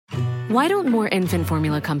Why don't more infant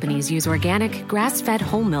formula companies use organic, grass-fed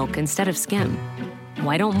whole milk instead of skim?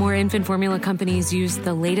 Why don't more infant formula companies use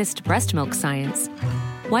the latest breast milk science?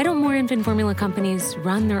 Why don't more infant formula companies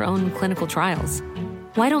run their own clinical trials?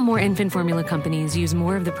 Why don't more infant formula companies use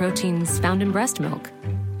more of the proteins found in breast milk?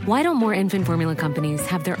 Why don't more infant formula companies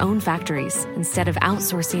have their own factories instead of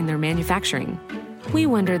outsourcing their manufacturing? We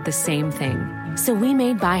wondered the same thing. So we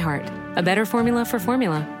made ByHeart, a better formula for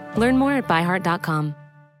formula. Learn more at byheart.com.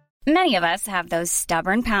 Many of us have those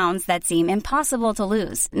stubborn pounds that seem impossible to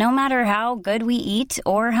lose, no matter how good we eat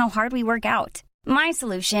or how hard we work out. My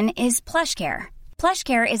solution is PlushCare.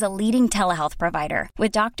 PlushCare is a leading telehealth provider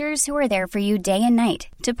with doctors who are there for you day and night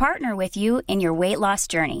to partner with you in your weight loss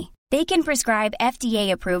journey. They can prescribe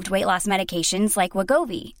FDA-approved weight loss medications like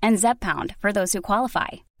Wegovy and Zepbound for those who qualify.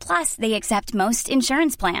 Plus, they accept most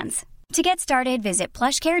insurance plans. To get started, visit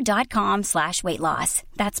plushcare.com/weightloss.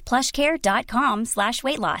 That's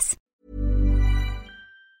plushcare.com/weightloss.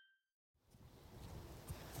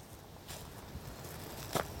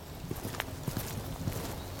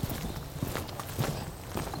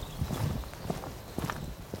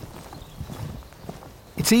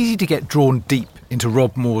 It's easy to get drawn deep into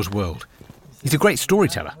Rob Moore's world. He's a great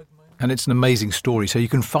storyteller, and it's an amazing story, so you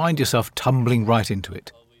can find yourself tumbling right into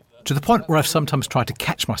it, to the point where I've sometimes tried to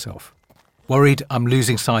catch myself, worried I'm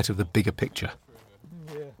losing sight of the bigger picture.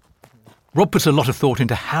 Rob puts a lot of thought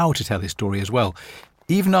into how to tell his story as well.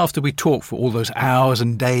 Even after we talked for all those hours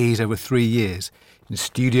and days over 3 years, in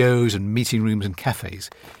studios and meeting rooms and cafes,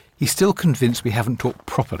 he's still convinced we haven't talked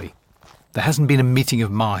properly. There hasn't been a meeting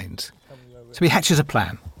of minds. So he hatches a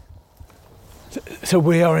plan. So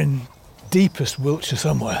we are in deepest Wiltshire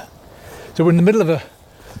somewhere. So we're in the middle of a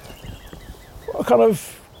kind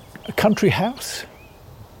of a country house.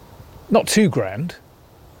 Not too grand,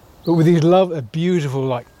 but with a beautiful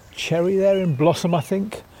like cherry there in blossom, I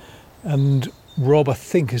think. And Rob, I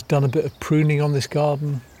think, has done a bit of pruning on this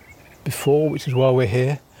garden before, which is why we're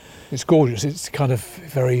here. It's gorgeous. It's kind of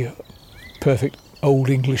very perfect old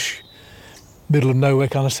English, middle of nowhere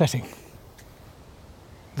kind of setting.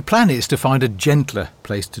 The plan is to find a gentler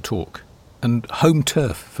place to talk, and home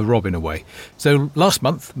turf for Rob in a way. So last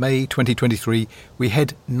month, May 2023, we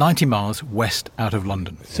head 90 miles west out of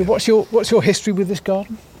London. So what's your history with this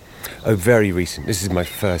garden? Oh, very recent. This is my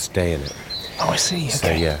first day in it. Oh, I see. Okay.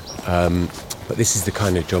 So yeah, but this is the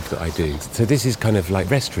kind of job that I do. So this is kind of like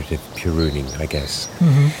restorative pruning, I guess.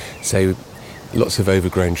 Mm-hmm. So lots of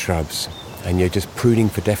overgrown shrubs, and you're just pruning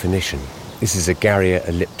for definition. This is a Garrya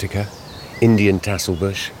elliptica, Indian tassel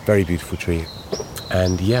bush, very beautiful tree.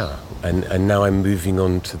 And yeah, and now I'm moving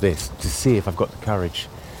on to this, to see if I've got the courage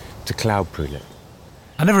to cloud prune it.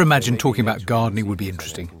 I never imagined talking about gardening would be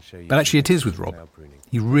interesting, but actually it is with Rob.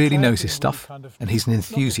 He really knows his stuff, and he's an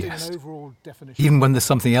enthusiast, even when there's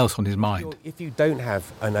something else on his mind. If you don't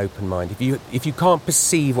have an open mind, if you can't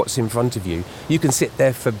perceive what's in front of you, you can sit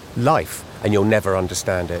there for life and you'll never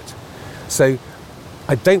understand it. So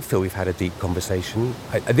I don't feel we've had a deep conversation.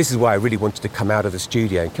 This is why I really wanted to come out of the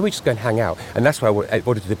studio. Can we just go and hang out? And that's why I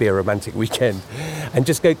wanted it to be a romantic weekend. And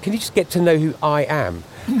just go, can you just get to know who I am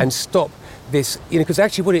and stop this, because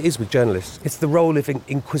actually what it is with journalists, it's the role of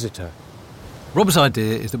inquisitor. Rob's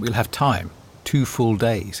idea is that we'll have time, 2 full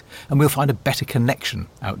days, and we'll find a better connection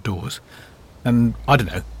outdoors. And, I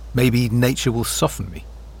don't know, maybe nature will soften me.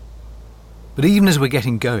 But even as we're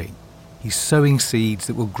getting going, he's sowing seeds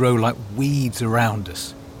that will grow like weeds around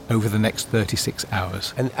us over the next 36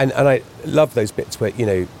 hours. And I love those bits where,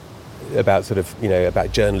 about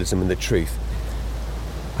about journalism and the truth.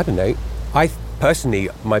 I don't know. Personally,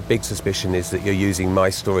 my big suspicion is that you're using my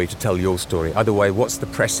story to tell your story. Otherwise,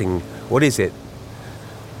 what is it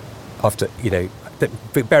after,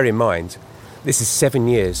 bear in mind, this is 7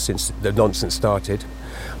 years since the nonsense started.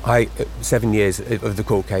 7 years of the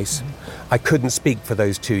court case. I couldn't speak for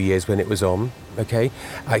those 2 years when it was on, okay?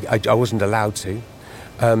 I wasn't allowed to.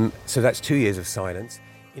 So that's 2 years of silence.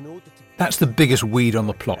 That's the biggest weed on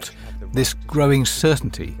the plot, this growing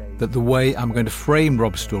certainty that the way I'm going to frame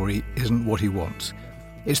Rob's story isn't what he wants.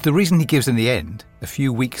 It's the reason he gives in the end, a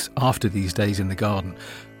few weeks after these days in the garden,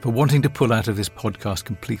 for wanting to pull out of this podcast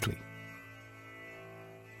completely.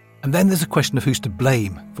 And then there's a question of who's to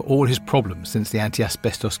blame for all his problems since the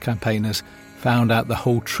anti-asbestos campaigners found out the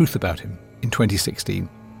whole truth about him in 2016.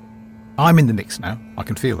 I'm in the mix now, I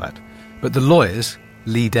can feel that. But the lawyers,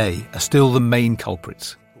 Leigh Day, are still the main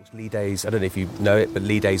culprits. Leigh Day's, I don't know if you know it, but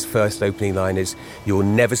Leigh Day's first opening line is, "You will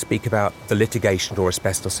never speak about the litigation or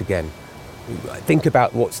asbestos again." Think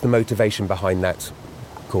about what's the motivation behind that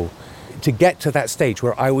call. To get to that stage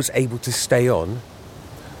where I was able to stay on,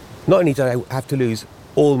 not only did I have to lose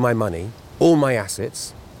all my money, all my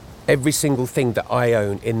assets, every single thing that I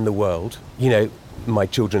own in the world, my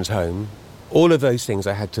children's home, all of those things,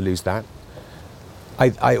 I had to lose that.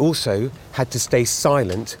 I also had to stay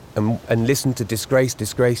silent and listen to disgrace,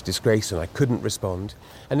 and I couldn't respond.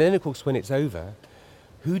 And then, of course, when it's over,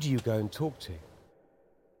 who do you go and talk to?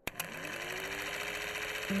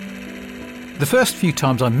 The first few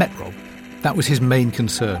times I met Rob, that was his main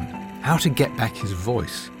concern, how to get back his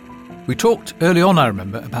voice. We talked early on, I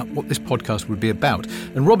remember, about what this podcast would be about,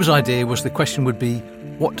 and Rob's idea was the question would be,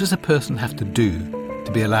 what does a person have to do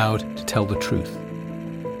to be allowed to tell the truth?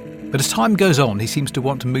 But as time goes on, he seems to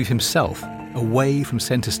want to move himself away from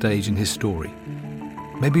centre stage in his story.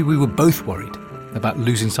 Maybe we were both worried about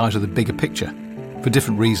losing sight of the bigger picture, for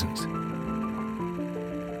different reasons.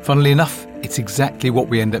 Funnily enough, it's exactly what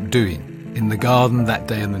we end up doing in the garden that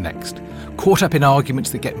day and the next, caught up in arguments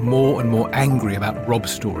that get more and more angry about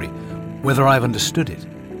Rob's story, whether I've understood it,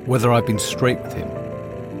 whether I've been straight with him.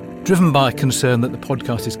 Driven by a concern that the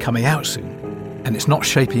podcast is coming out soon, and it's not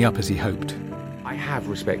shaping up as he hoped. I have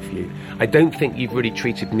respect for you. I don't think you've really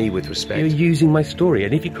treated me with respect. You're using my story,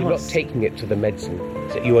 and if you can't... You're not taking it to the medicine.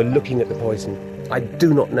 You are looking at the poison. I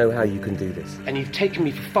do not know how you can do this. And you've taken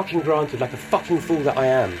me for fucking granted like a fucking fool that I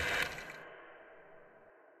am.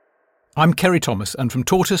 I'm Kerry Thomas, and from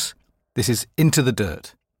Tortoise, this is Into the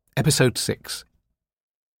Dirt, Episode 6.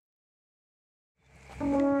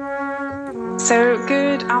 So,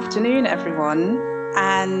 good afternoon, everyone.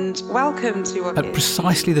 And welcome to... At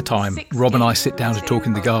precisely the time Rob and I sit down to talk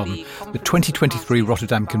in the garden, the 2023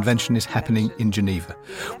 Rotterdam Convention is happening in Geneva,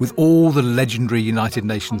 with all the legendary United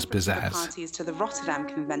Nations pizzazz. To the Rotterdam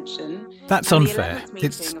Convention. That's unfair.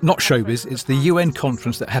 It's not showbiz, it's the UN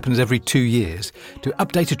conference that happens every 2 years to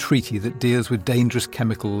update a treaty that deals with dangerous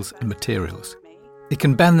chemicals and materials. It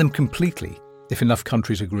can ban them completely if enough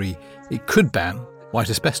countries agree. It could ban white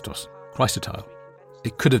asbestos, chrysotile.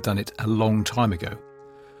 It could have done it a long time ago.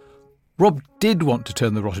 Rob did want to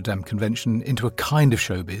turn the Rotterdam Convention into a kind of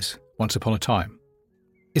showbiz once upon a time.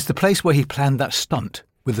 It's the place where he planned that stunt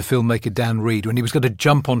with the filmmaker Dan Reed when he was going to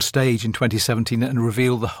jump on stage in 2017 and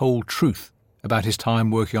reveal the whole truth about his time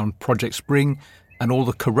working on Project Spring and all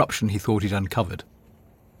the corruption he thought he'd uncovered.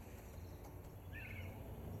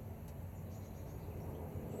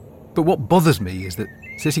 But what bothers me is that,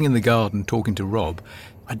 sitting in the garden talking to Rob,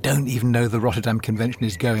 I don't even know the Rotterdam Convention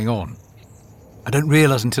is going on. I don't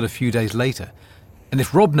realise until a few days later. And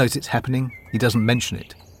if Rob knows it's happening, he doesn't mention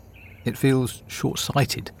it. It feels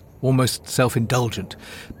short-sighted, almost self-indulgent,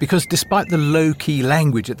 because despite the low-key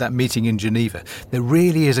language at that meeting in Geneva, there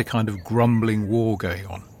really is a kind of grumbling war going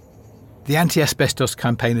on. The anti-asbestos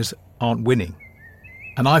campaigners aren't winning,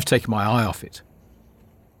 and I've taken my eye off it.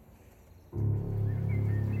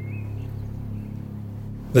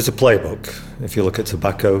 There's a playbook. If you look at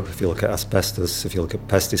tobacco, if you look at asbestos, if you look at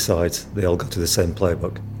pesticides, they all go to the same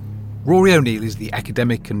playbook. Rory O'Neill is the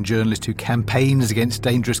academic and journalist who campaigns against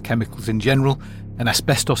dangerous chemicals in general and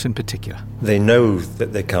asbestos in particular. They know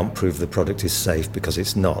that they can't prove the product is safe because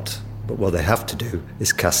it's not. But what they have to do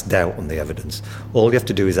is cast doubt on the evidence. All you have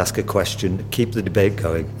to do is ask a question, keep the debate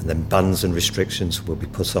going, and then bans and restrictions will be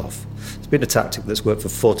put off. It's been a tactic that's worked for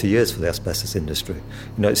 40 years for the asbestos industry.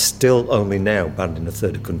 It's still only now banned in a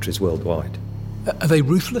third of countries worldwide. Are they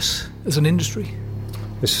ruthless as an industry?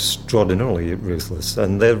 It's extraordinarily ruthless,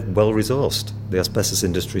 and they're well-resourced. The asbestos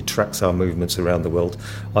industry tracks our movements around the world.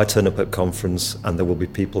 I turn up at conference, and there will be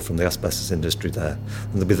people from the asbestos industry there,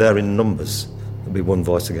 and they'll be there in numbers. There'll be one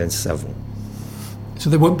voice against several. So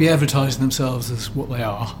they won't be advertising themselves as what they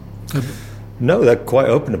are? No, they're quite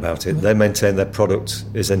open about it. They maintain their product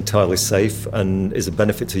is entirely safe and is a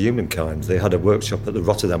benefit to humankind. They had a workshop at the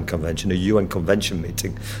Rotterdam Convention, a UN convention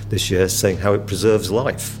meeting this year, saying how it preserves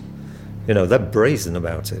life. They're brazen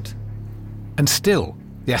about it. And still,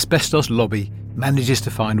 the asbestos lobby manages to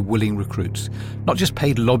find willing recruits. Not just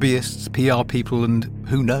paid lobbyists, PR people and,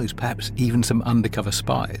 who knows, perhaps even some undercover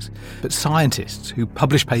spies, but scientists who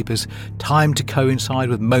publish papers timed to coincide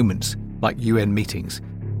with moments like UN meetings,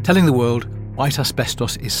 telling the world white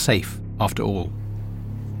asbestos is safe after all.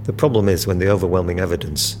 The problem is when the overwhelming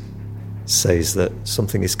evidence says that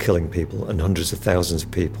something is killing people and hundreds of thousands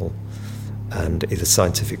of people, and either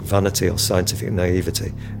scientific vanity or scientific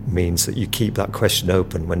naivety means that you keep that question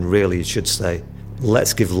open when really you should say,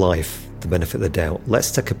 let's give life the benefit of the doubt.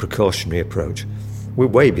 Let's take a precautionary approach. We're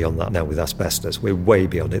way beyond that now with asbestos. We're way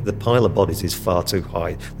beyond it. The pile of bodies is far too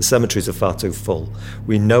high. The cemeteries are far too full.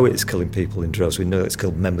 We know it's killing people in droves. We know it's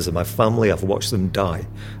killed members of my family. I've watched them die.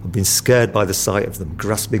 I've been scared by the sight of them,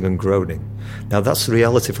 grasping and groaning. Now that's the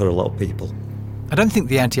reality for a lot of people. I don't think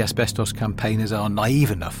the anti-asbestos campaigners are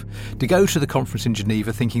naive enough to go to the conference in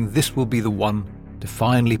Geneva thinking this will be the one to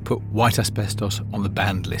finally put white asbestos on the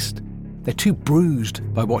banned list. They're too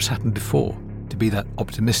bruised by what's happened before to be that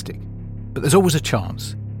optimistic. But there's always a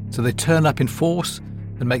chance, so they turn up in force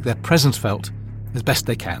and make their presence felt as best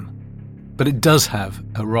they can. But it does have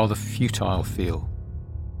a rather futile feel.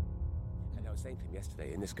 And I was saying to him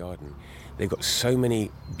yesterday, in this garden, they've got so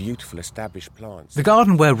many beautiful established plants. The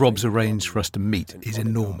garden where Rob's arranged for us to meet is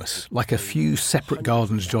enormous, like a few separate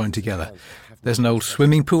gardens joined together. There's an old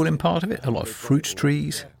swimming pool in part of it, a lot of fruit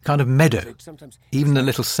trees, kind of meadow, even a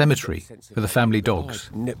little cemetery for the family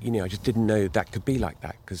dogs. I just didn't know that could be like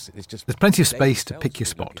that, because it's just... There's plenty of space to pick your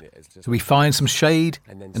spot, so we find some shade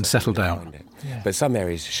and settle down. But some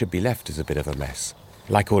areas should be left as a bit of a mess,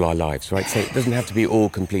 like all our lives, right? So it doesn't have to be all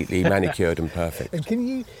completely manicured and perfect. And can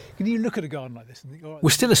you look at a garden like this and think, all right,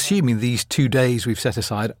 We're still assuming these 2 days we've set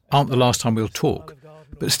aside aren't the last time we'll talk.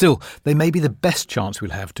 But still, they may be the best chance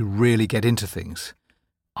we'll have to really get into things.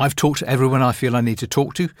 I've talked to everyone I feel I need to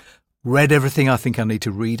talk to, read everything I think I need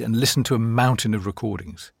to read, and listened to a mountain of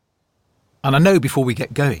recordings. And I know before we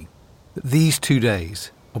get going that these 2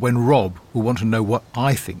 days are when Rob will want to know what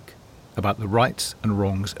I think about the rights and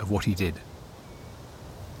wrongs of what he did.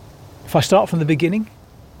 if I start from the beginning,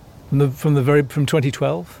 from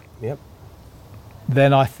 2012, Yep.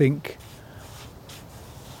 then I think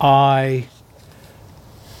I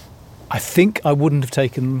wouldn't have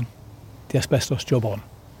taken the asbestos job on.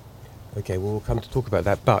 Okay, well, we'll come to talk about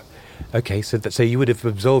that. But, okay, so you would have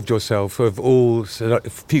absolved yourself of all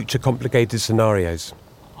future complicated scenarios.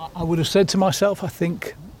 I would have said to myself, I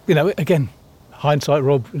think, again, hindsight,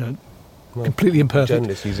 Rob, completely imperfect.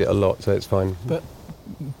 Journalists use it a lot, so it's fine. But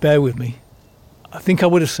bear with me. I think I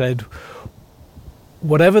would have said,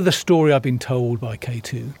 whatever the story I've been told by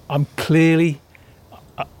K2, I'm clearly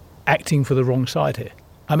acting for the wrong side here.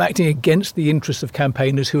 I'm acting against the interests of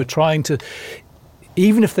campaigners who are trying to,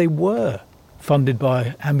 even if they were funded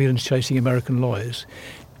by ambulance-chasing American lawyers,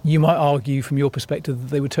 you might argue from your perspective that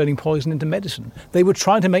they were turning poison into medicine. They were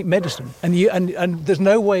trying to make medicine. And there's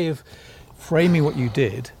no way of framing what you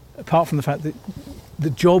did apart from the fact that the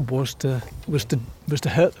job was to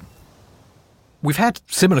hurt them. We've had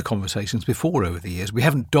similar conversations before over the years. We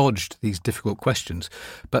haven't dodged these difficult questions,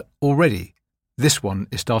 but already this one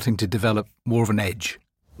is starting to develop more of an edge.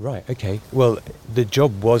 Right, okay. Well, the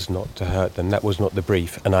job was not to hurt them. That was not the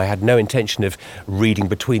brief. And I had no intention of reading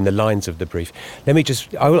between the lines of the brief. Let me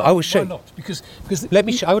just... I will show... Why not? Because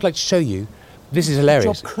I would like to show you... This is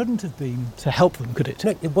hilarious. The job couldn't have been to help them, could it?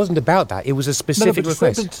 No, it wasn't about that. It was a specific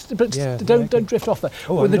request. But don't drift off that.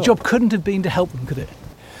 Oh, well, the job couldn't have been to help them, could it?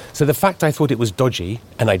 So the fact I thought it was dodgy,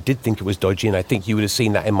 and I did think it was dodgy, and I think you would have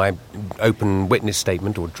seen that in my open witness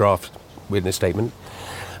statement or draft witness statement,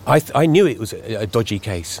 I knew it was a dodgy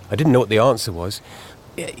case. I didn't know what the answer was.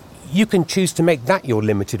 You can choose to make that your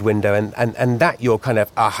limited window, and that your kind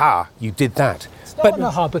of aha, you did that. It's not an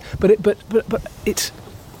aha, but it's.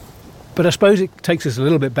 But I suppose it takes us a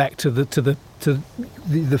little bit back to the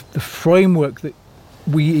framework that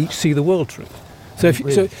we each see the world through. So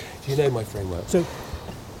Do you know my framework? Well,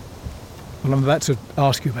 I'm about to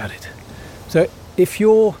ask you about it. So if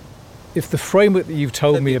the framework that you've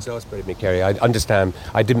told me... Exasperated me, Kerry. I understand.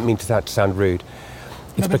 I didn't mean that to sound rude.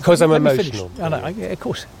 It's because I'm emotional. I know, of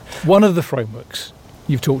course. One of the frameworks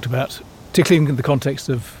you've talked about, particularly in the context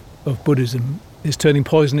of Buddhism, is turning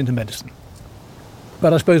poison into medicine.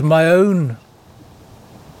 But I suppose my own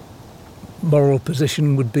moral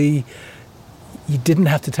position would be you didn't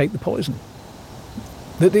have to take the poison.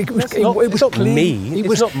 It's not me.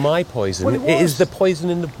 It's not my poison. Well, it is the poison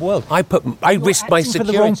in the world. I risked my security.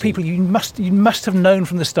 For the wrong people. You must have known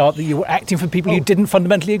from the start that you were acting for people you didn't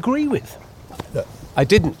fundamentally agree with. Look, I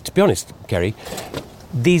didn't, to be honest, Kerry.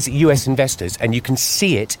 These US investors, and you can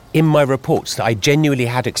see it in my reports that I genuinely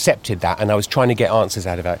had accepted that and I was trying to get answers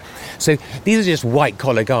out of that. So these are just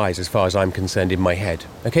white-collar guys as far as I'm concerned in my head.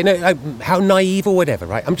 Okay, no, how naive or whatever,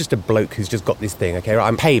 right? I'm just a bloke who's just got this thing, okay?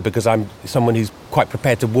 I'm paid because I'm someone who's quite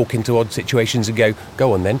prepared to walk into odd situations and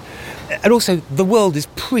go on then. And also, the world is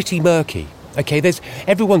pretty murky. Okay,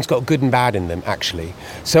 everyone's got good and bad in them, actually.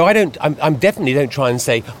 So I definitely don't try and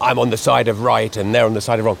say I'm on the side of right and they're on the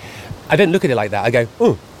side of wrong. I don't look at it like that. I go,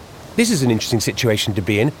 oh, this is an interesting situation to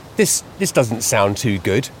be in. This doesn't sound too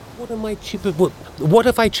good. What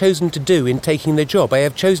have I chosen to do in taking the job? I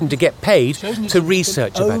have chosen to get paid to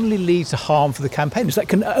research about it. Only leads to harm for the campaigners. That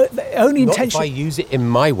can only Not intention. if I use it in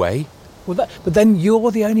my way. Well, but then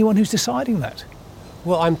you're the only one who's deciding that.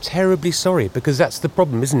 Well, I'm terribly sorry because that's the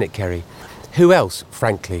problem, isn't it, Kerry? Who else,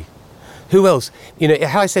 frankly? Who else?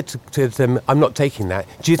 How I said to them, I'm not taking that.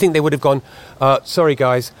 Do you think they would have gone, sorry,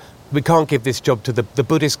 guys, we can't give this job to the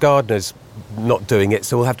Buddhist gardeners not doing it,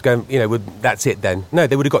 so we'll have to go, that's it then. No,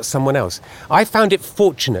 they would have got someone else. I found it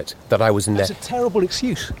fortunate that I was in there. That's a terrible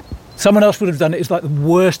excuse. Someone else would have done it. It's like the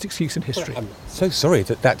worst excuse in history. I'm so sorry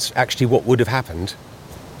that that's actually what would have happened.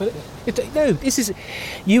 But this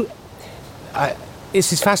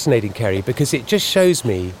is fascinating, Kerry, because it just shows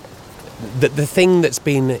me that the thing that's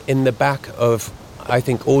been in the back of, I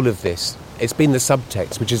think, all of this, it's been the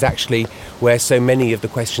subtext, which is actually where so many of the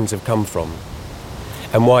questions have come from,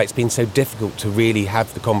 and why it's been so difficult to really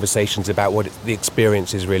have the conversations about what the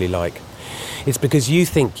experience is really like. It's because you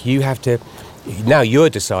think you have to... Now you're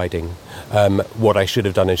deciding what I should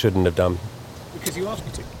have done and shouldn't have done. Because you asked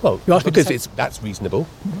me to. Well, you asked me because that's reasonable.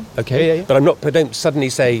 Mm-hmm. Okay, yeah. But I don't suddenly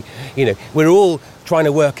say, we're all trying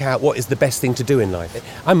to work out what is the best thing to do in life.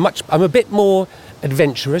 I'm a bit more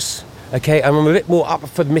adventurous, okay? I'm a bit more up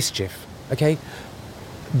for the mischief, okay?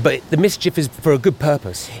 But the mischief is for a good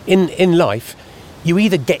purpose. In life, you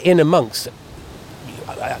either get in amongst,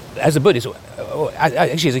 as a Buddhist, or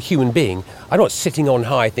actually as a human being, I'm not sitting on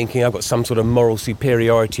high thinking I've got some sort of moral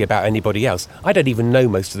superiority about anybody else. I don't even know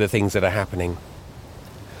most of the things that are happening.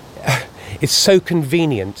 It's so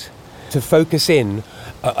convenient to focus in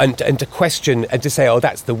and to question and to say, oh,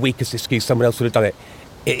 that's the weakest excuse, someone else would have done it.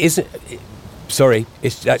 It isn't.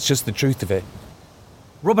 That's just the truth of it.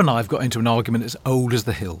 Rob and I have got into an argument as old as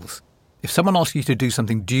the hills. If someone asks you to do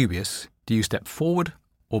something dubious, do you step forward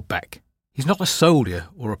or back? He's not a soldier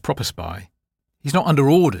or a proper spy. He's not under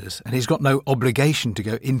orders, and he's got no obligation to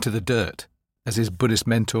go into the dirt, as his Buddhist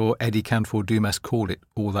mentor Eddie Canfor Dumas called it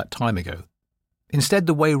all that time ago. Instead,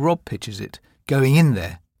 the way Rob pitches it, going in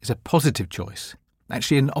there is a positive choice,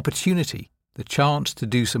 actually an opportunity, the chance to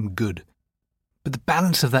do some good. But the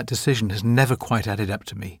balance of that decision has never quite added up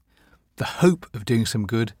to me. The hope of doing some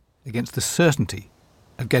good against the certainty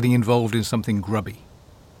of getting involved in something grubby.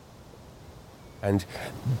 And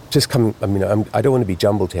just I don't want to be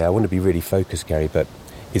jumbled here. I want to be really focused, Gary, but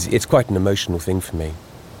it's quite an emotional thing for me,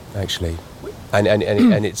 actually. And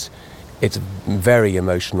it's very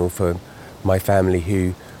emotional for my family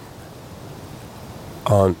who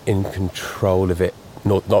aren't in control of it.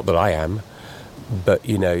 Not that I am, but,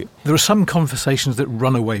 There are some conversations that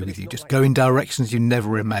run away with you, just go in directions you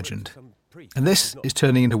never imagined. And this is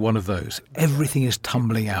turning into one of those. Everything is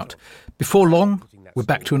tumbling out. Before long, we're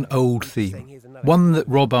back to an old theme. One that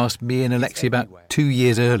Rob asked me and Alexi about 2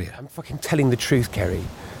 years earlier. I'm fucking telling the truth, Kerry.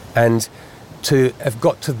 And to have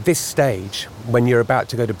got to this stage when you're about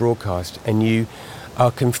to go to broadcast and you are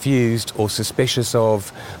confused or suspicious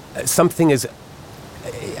of something as...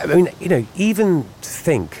 even to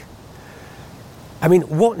think...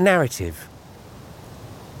 what narrative?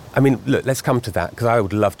 Look, let's come to that, because I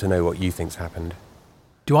would love to know what you think's happened.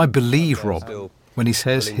 Do I believe Rob when he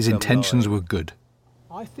says his intentions were good?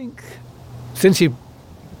 I think, since you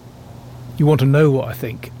want to know what I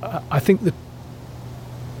think that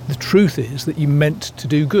the truth is that you meant to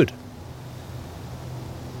do good.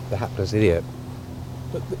 The hapless idiot.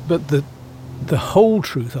 But the whole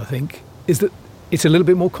truth, I think, is that it's a little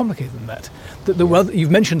bit more complicated than that.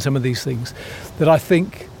 You've mentioned some of these things that I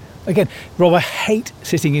think... Again, Rob, I hate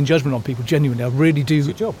sitting in judgment on people, genuinely. I really do. It's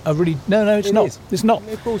your job. No, it's not. Is. It's not.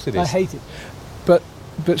 Of course it is. I hate it. But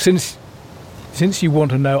since you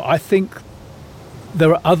want to know, I think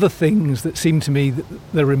there are other things that seem to me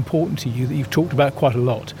that are important to you that you've talked about quite a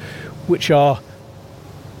lot, which are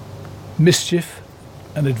mischief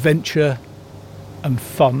and adventure and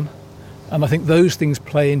fun. And I think those things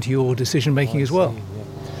play into your decision-making as well.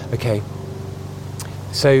 Yeah. Okay.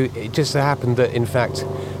 So it just so happened that, in fact,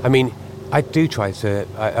 I do try to...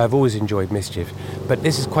 I've always enjoyed mischief, but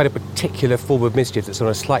this is quite a particular form of mischief that's on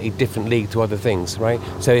a slightly different league to other things, right?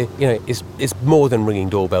 So, it's more than ringing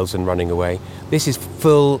doorbells and running away. This is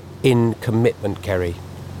full-in commitment, Kerry,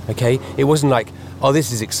 okay? It wasn't like, oh,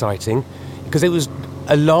 this is exciting, because it was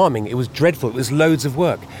alarming, it was dreadful, it was loads of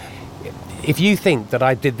work. If you think that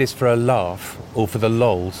I did this for a laugh or for the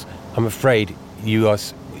lols, I'm afraid you are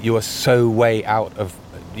so way out of...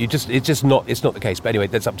 It's not the case. But anyway,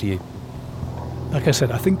 that's up to you. Like I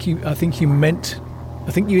said, I think you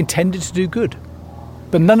intended to do good.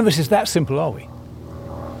 But none of us is that simple, are we?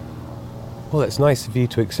 Well, it's nice of you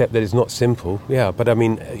to accept that it's not simple. Yeah, but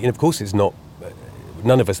of course it's not.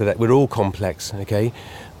 None of us are that. We're all complex, okay?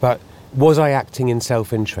 But was I acting in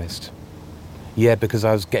self-interest? Yeah, because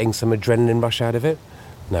I was getting some adrenaline rush out of it?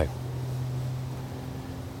 No.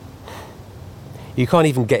 You can't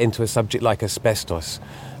even get into a subject like asbestos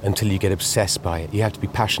until you get obsessed by it. You have to be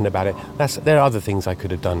passionate about it. There are other things I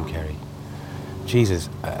could have done, Kerry. Jesus.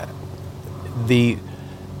 The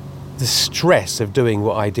stress of doing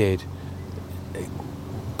what I did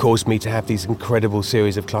caused me to have these incredible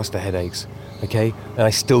series of cluster headaches. okay? And I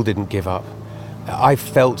still didn't give up. I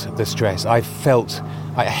felt the stress. I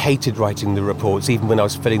hated writing the reports, even when I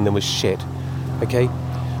was filling them with shit, okay?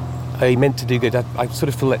 I meant to do good. I sort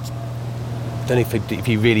of feel that, I don't know if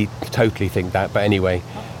you really totally think that, but anyway.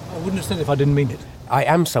 I wouldn't have said it if I didn't mean it. I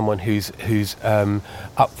am someone who's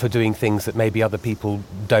up for doing things that maybe other people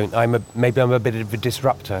don't. Maybe I'm a bit of a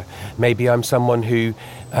disruptor. Maybe I'm someone who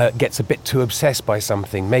gets a bit too obsessed by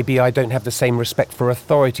something. Maybe I don't have the same respect for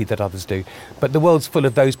authority that others do. But the world's full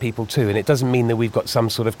of those people too, and it doesn't mean that we've got some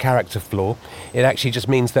sort of character flaw. It actually just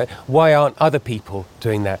means that why aren't other people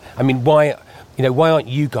doing that? I mean, why aren't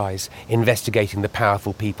you guys investigating the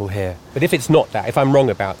powerful people here? But if it's not that, if I'm wrong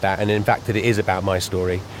about that, and in fact that it is about my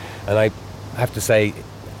story, and I have to say,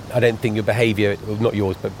 I don't think your behaviour, well, not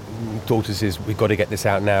yours, but daughter's is, we've got to get this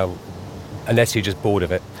out now, unless you're just bored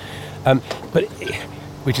of it. But,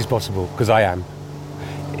 which is possible, because I am.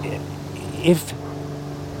 If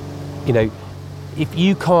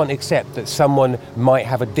you can't accept that someone might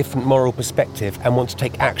have a different moral perspective and want to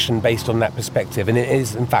take action based on that perspective, and it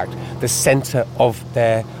is, in fact, the centre of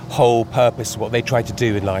their whole purpose, what they try to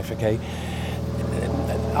do in life, okay?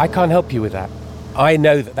 I can't help you with that. I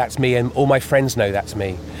know that that's me, and all my friends know that's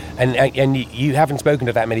me. And you haven't spoken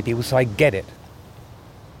to that many people, so I get it.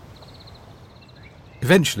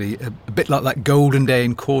 Eventually, a bit like that golden day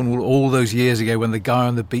in Cornwall all those years ago when the guy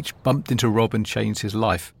on the beach bumped into Rob and changed his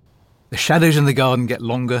life. The shadows in the garden get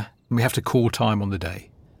longer, and we have to call time on the day.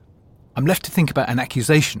 I'm left to think about an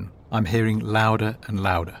accusation I'm hearing louder and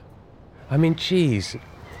louder. I mean, geez,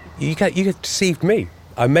 you deceived me.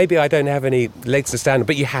 Maybe I don't have any legs to stand on,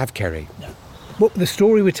 but you have, Kerry. No. Well, the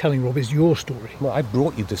story we're telling, Rob, is your story. Well, I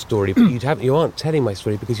brought you the story, but you aren't telling my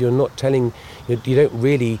story because you're not telling. You don't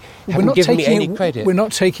really haven't given me any credit. We're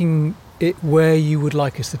not taking it where you would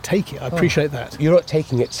like us to take it. I appreciate that. You're not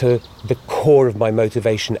taking it to the core of my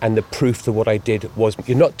motivation and the proof that what I did was.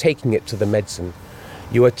 You're not taking it to the medicine.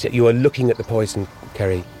 You are looking at the poison,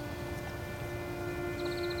 Kerry.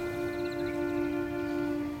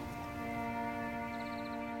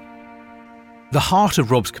 The heart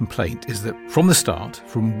of Rob's complaint is that from the start,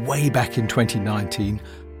 from way back in 2019,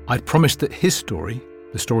 I'd promised that his story,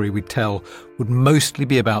 the story we'd tell, would mostly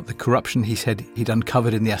be about the corruption he said he'd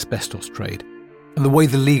uncovered in the asbestos trade and the way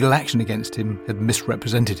the legal action against him had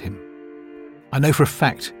misrepresented him. I know for a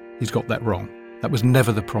fact he's got that wrong. That was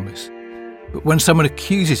never the promise. But when someone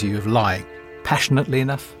accuses you of lying passionately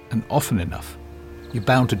enough and often enough, you're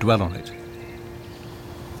bound to dwell on it.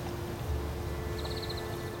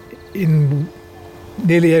 In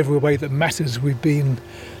nearly every way that matters, we've been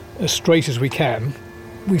as straight as we can.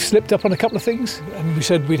 We've slipped up on a couple of things, and we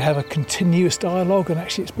said we'd have a continuous dialogue, and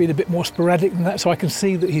actually it's been a bit more sporadic than that, so I can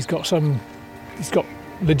see that he's got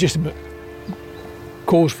legitimate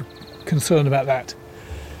cause for concern about that.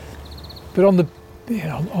 But on the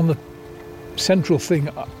central thing,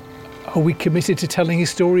 are we committed to telling his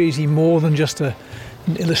story? Is he more than just an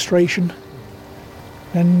illustration?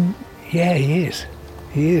 And yeah, he is.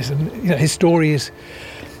 He is, and his story is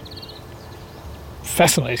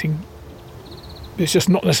fascinating. It's just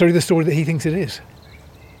not necessarily the story that he thinks it is.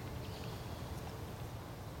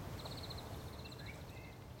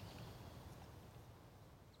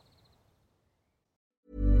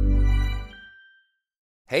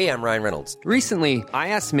 Hey, I'm Ryan Reynolds. Recently, I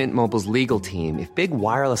asked Mint Mobile's legal team if big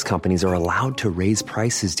wireless companies are allowed to raise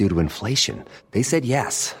prices due to inflation. They said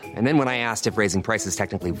yes. And then when I asked if raising prices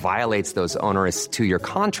technically violates those onerous 2-year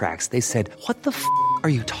contracts, they said, "What the f*** are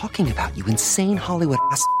you talking about, you insane Hollywood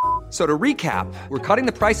ass?" So to recap, we're cutting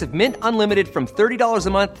the price of Mint Unlimited from $30 a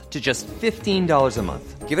month to just $15 a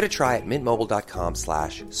month. Give it a try at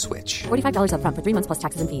mintmobile.com/switch. $45 up front for 3 months plus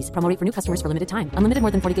taxes and fees. Promo rate for new customers for limited time. Unlimited more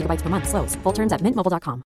than 40 gigabytes per month. Slows full terms at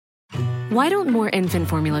mintmobile.com. Why don't more infant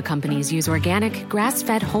formula companies use organic,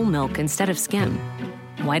 grass-fed whole milk instead of skim?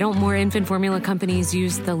 Why don't more infant formula companies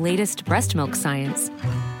use the latest breast milk science?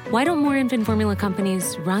 Why don't more infant formula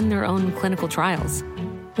companies run their own clinical trials?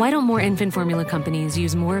 Why don't more infant formula companies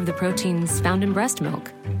use more of the proteins found in breast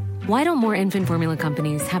milk? Why don't more infant formula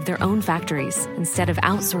companies have their own factories instead of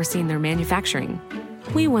outsourcing their manufacturing?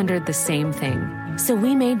 We wondered the same thing. So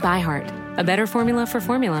we made ByHeart, a better formula for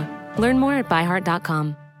formula. Learn more at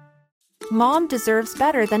byheart.com. Mom deserves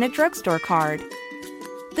better than a drugstore card.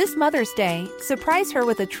 This Mother's Day, surprise her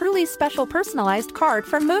with a truly special personalized card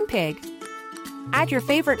from Moonpig. Add your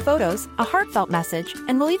favorite photos, a heartfelt message,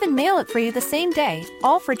 and we'll even mail it for you the same day,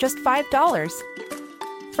 all for just $5.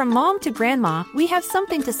 From mom to grandma, we have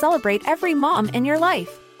something to celebrate every mom in your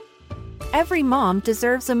life. Every mom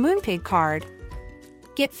deserves a Moonpig card.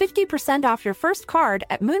 Get 50% off your first card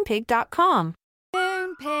at Moonpig.com.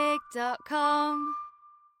 Moonpig.com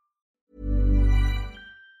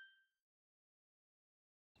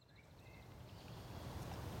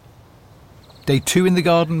Day 2 in the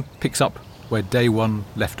garden picks up where day 1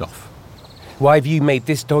 left off. Why have you made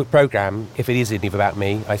this programme, if it is anything about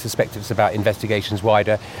me? I suspect it's about investigations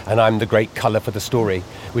wider, and I'm the great colour for the story,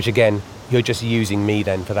 which again, you're just using me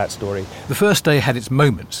then for that story. The first day had its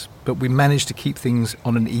moments, but we managed to keep things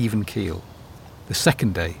on an even keel. The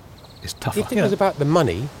second day is tougher. If it was about the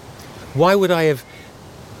money, why would I have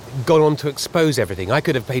gone on to expose everything? I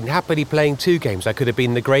could have been happily playing 2 games. I could have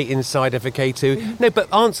been the great insider for K2. No,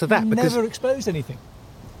 but answer that, because... never exposed anything.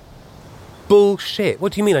 Bullshit.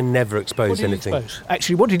 What do you mean I never exposed anything? Expose?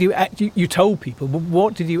 Actually, what did you told people, but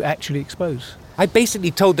what did you actually expose? I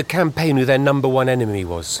basically told the campaign who their number 1 enemy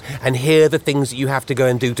was, and here are the things that you have to go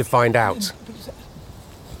and do to find out.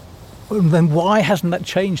 Well, then why hasn't that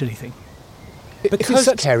changed anything? Because,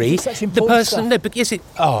 Kerry, the person... Stuff. No, but yes, it...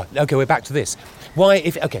 Oh, OK, we're back to this.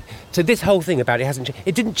 Why, OK, so this whole thing about it hasn't changed.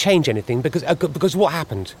 It didn't change anything because what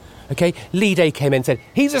happened? OK, Lee Day came in and said,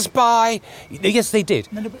 he's a spy. Yes, they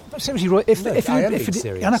did. No, but seriously, Roy, I am being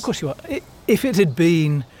serious. And of course you are. If it had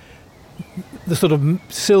been the sort of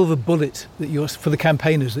silver bullet that for the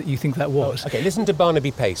campaigners that you think that was... OK, listen to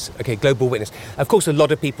Barnaby Pace, OK, Global Witness. Of course, a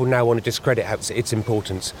lot of people now want to discredit its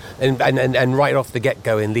importance. And right off the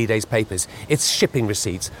get-go in Lee Day's papers, it's shipping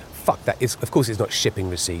receipts. Fuck that. Of course it's not shipping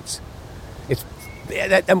receipts. It's...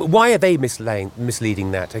 Why are they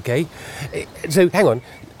misleading that, OK? So, hang on.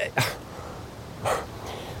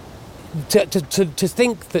 To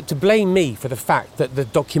think that to blame me for the fact that the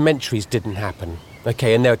documentaries didn't happen,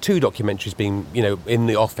 OK, and there are 2 documentaries being, in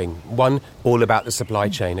the offing. One, all about the supply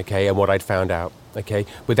chain, OK, and what I'd found out, OK,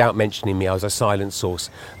 without mentioning me, I was a silent source.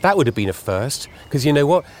 That would have been a first, because you know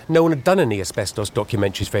what? No one had done any asbestos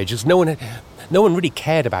documentaries for ages. No one really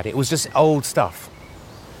cared about it. It was just old stuff.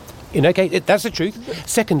 OK, that's the truth.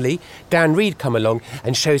 Secondly, Dan Reed come along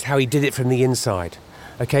and shows how he did it from the inside.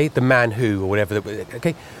 OK, the man who, or whatever.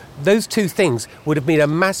 OK, those 2 things would have made a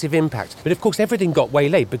massive impact. But of course, everything got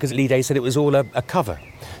waylaid because Lee Day said it was all a cover.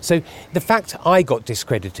 So the fact I got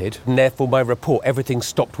discredited, and therefore my report, everything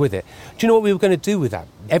stopped with it. Do you know what we were going to do with that?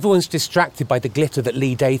 Everyone's distracted by the glitter that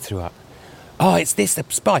Lee Day threw up. Oh, it's this, the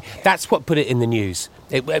spy. That's what put it in the news.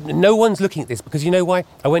 No one's looking at this because you know why?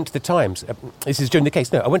 I went to the Times. This is during the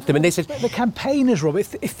case. No, I went to them and they said... The campaigners, Rob,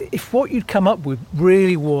 if what you'd come up with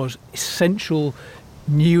really was essential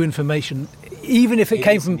new information, even if it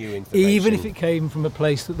came from a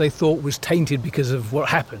place that they thought was tainted because of what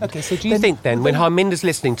happened. OK, so do you think then, when Harminder's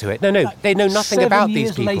listening to it... No, they know nothing about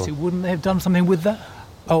these people. 7 years later, wouldn't they have done something with that?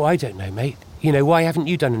 Oh, I don't know, mate. Why haven't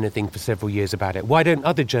you done anything for several years about it? Why don't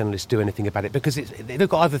other journalists do anything about it? Because they've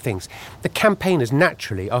got other things. The campaigners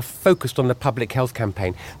naturally are focused on the public health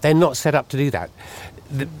campaign. They're not set up to do that.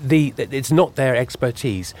 It's not their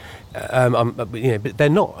expertise. But they're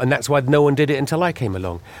not, and that's why no one did it until I came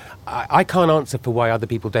along. I can't answer for why other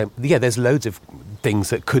people don't. Yeah, there's loads of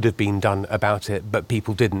things that could have been done about it, but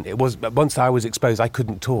people didn't. It was once I was exposed, I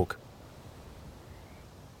couldn't talk.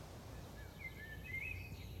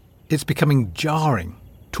 It's becoming jarring,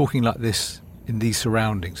 talking like this in these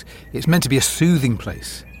surroundings. It's meant to be a soothing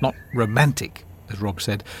place, not romantic, as Rob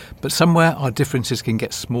said, but somewhere our differences can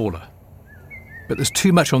get smaller. But there's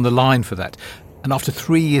too much on the line for that, and after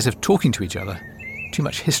 3 years of talking to each other, too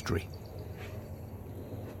much history.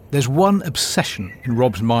 There's one obsession in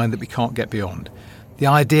Rob's mind that we can't get beyond, the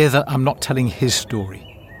idea that I'm not telling his story,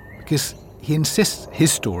 because he insists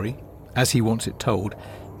his story, as he wants it told,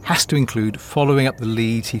 has to include following up the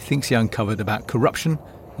leads he thinks he uncovered about corruption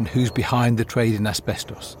and who's behind the trade in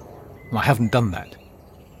asbestos. And I haven't done that.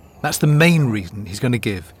 That's the main reason he's going to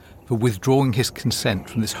give for withdrawing his consent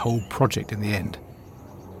from this whole project in the end.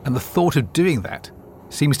 And the thought of doing that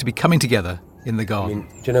seems to be coming together in the garden.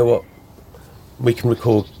 Do you know what? We can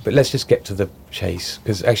recall, but let's just get to the chase,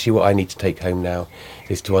 because actually what I need to take home now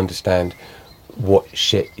is to understand what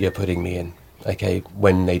shit you're putting me in, okay,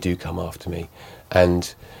 when they do come after me.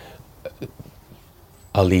 And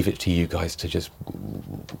I'll leave it to you guys to just,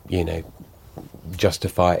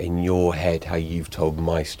 justify it in your head how you've told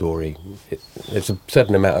my story. There's a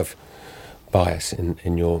certain amount of bias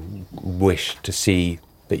in your wish to see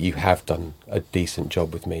that you have done a decent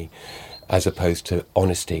job with me, as opposed to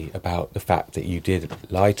honesty about the fact that you did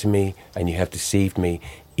lie to me and you have deceived me,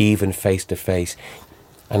 even face to face.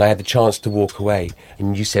 And I had the chance to walk away,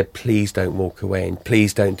 and you said, please don't walk away, and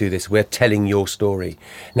please don't do this. We're telling your story.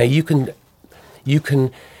 Now, you can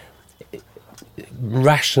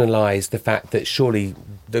rationalise the fact that surely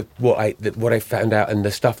what I found out and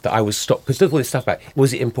the stuff that I was stopped, because look all this stuff about,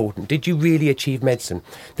 was it important? Did you really achieve medicine?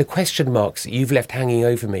 The question marks that you've left hanging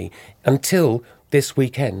over me until this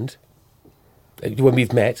weekend, when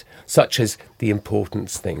we've met, such as the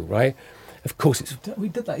importance thing, right? Of course, it's... We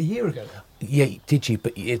did that a year ago. Yeah, did you?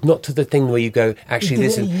 But it's not to the thing where you go, actually, we did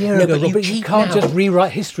listen... it a year ago, but Robert, you can't just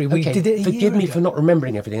rewrite history. We did it a year ago. Forgive me for not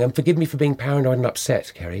remembering everything, and forgive me for being paranoid and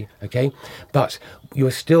upset, Kerry, OK? But you're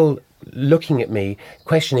still looking at me,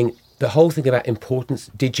 questioning the whole thing about importance.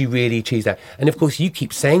 Did you really achieve that? And, of course, you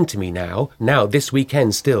keep saying to me now, this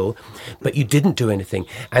weekend still, but you didn't do anything.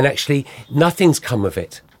 And actually, nothing's come of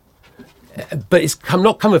it. But it's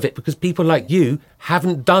not come of it because people like you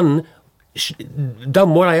haven't done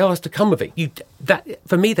what I asked to come of it.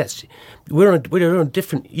 For me, we're on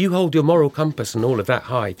different. You hold your moral compass and all of that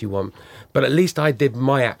high if you want, but at least I did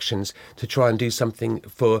my actions to try and do something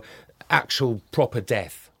for actual proper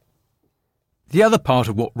death. The other part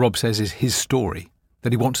of what Rob says is his story,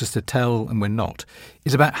 that he wants us to tell and we're not,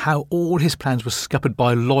 is about how all his plans were scuppered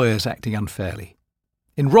by lawyers acting unfairly.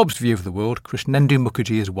 In Rob's view of the world, Krishnendu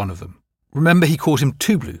Mukherjee is one of them. Remember, he calls him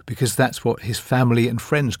Tublu because that's what his family and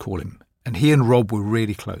friends call him, and he and Rob were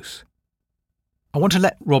really close. I want to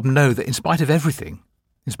let Rob know that in spite of everything,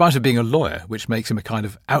 in spite of being a lawyer, which makes him a kind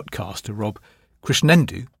of outcast to Rob,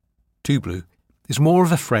 Krishnendu, Tublu, is more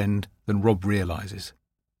of a friend than Rob realises.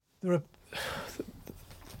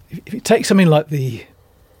 If you take something like the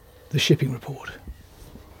shipping report,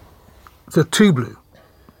 so Tublu,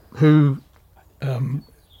 who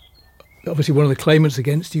obviously one of the claimants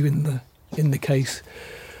against you in the case,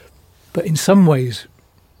 but in some ways,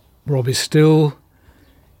 Rob is still.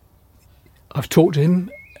 I've talked to him,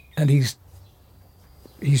 and he's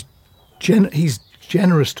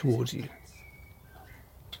generous towards you.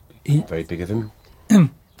 Very big of him.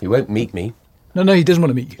 He won't meet me. No, he doesn't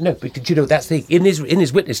want to meet you. No, but that's the in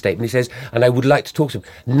his witness statement. He says, and I would like to talk to him.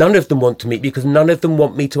 None of them want to meet me because none of them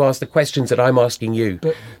want me to ask the questions that I'm asking you.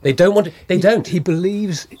 But they don't want to. They don't. He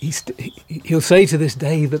believes he'll say to this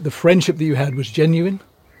day that the friendship that you had was genuine,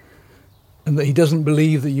 and that he doesn't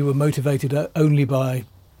believe that you were motivated only by,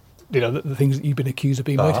 the things that you've been accused of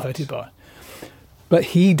being motivated by. But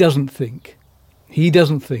he doesn't think.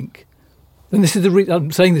 And this is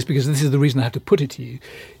I'm saying this because this is the reason I have to put it to you,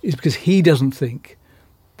 is because he doesn't think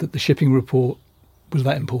that the shipping report was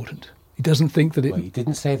that important. He doesn't think that it... Well, he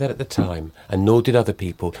didn't say that at the time, and nor did other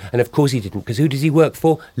people. And of course he didn't, because who does he work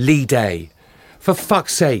for? Lee Day. For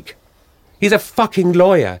fuck's sake. He's a fucking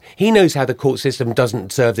lawyer. He knows how the court system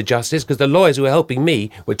doesn't serve the justice, because the lawyers who were helping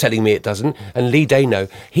me were telling me it doesn't, and Lee Day know.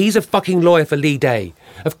 He's a fucking lawyer for Lee Day.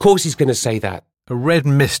 Of course he's going to say that. A red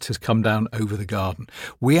mist has come down over the garden.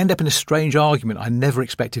 We end up in a strange argument I never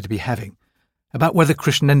expected to be having, about whether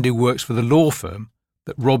Krishnendu works for the law firm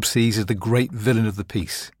that Rob sees as the great villain of the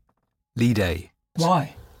piece, Lee Day.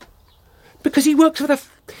 Why? Because he works for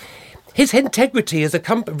his integrity as a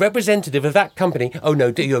representative of that company. Oh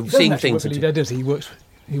no, you're seeing things. Lee Day does. He works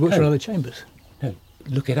for other chambers. No,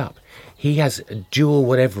 look it up. He has a dual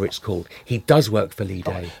whatever it's called. He does work for Lee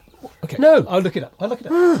Day. Okay. No, I'll look it up.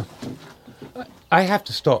 I have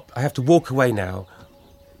to stop. I have to walk away now.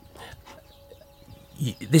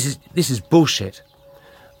 This is bullshit.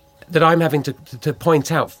 That I'm having to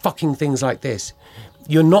point out fucking things like this.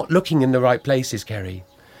 You're not looking in the right places, Kerry.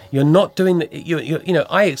 You're not doing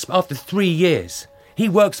after 3 years, he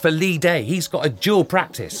works for Lee Day. He's got a dual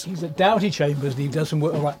practice. He's at Doughty Chambers and he does some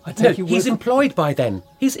work. All right, he's employed by them.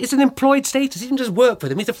 It's an employed status. He doesn't just work for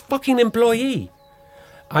them. He's a fucking employee.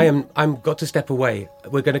 I'm got to step away.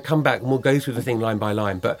 We're going to come back and we'll go through the thing line by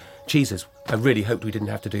line. But Jesus, I really hoped we didn't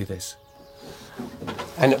have to do this.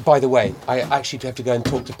 And by the way, I actually have to go and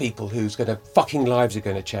talk to people whose fucking lives are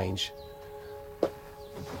going to change.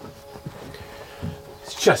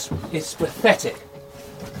 It's pathetic.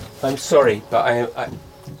 I'm sorry, but I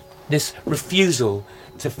this refusal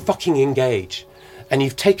to fucking engage, and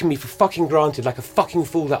you've taken me for fucking granted like a fucking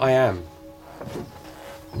fool that I am.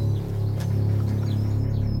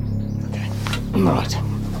 All right.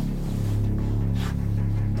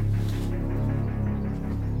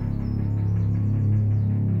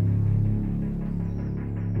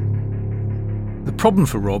 The problem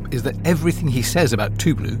for Rob is that everything he says about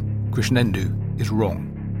Tublu, Krishnendu, is wrong.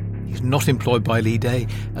 He's not employed by Lee Day,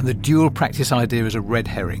 and the dual practice idea is a red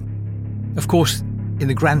herring. Of course, in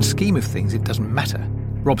the grand scheme of things, it doesn't matter.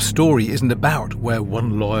 Rob's story isn't about where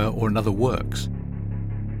one lawyer or another works.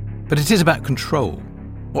 But it is about control.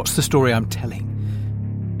 What's the story I'm telling?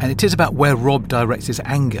 And it is about where Rob directs his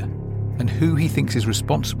anger and who he thinks is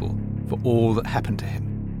responsible for all that happened to him.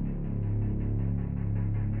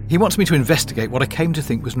 He wants me to investigate what I came to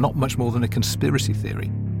think was not much more than a conspiracy theory,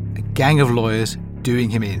 a gang of lawyers doing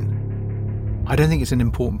him in. I don't think it's an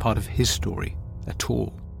important part of his story at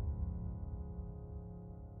all.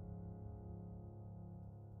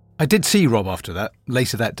 I did see Rob after that,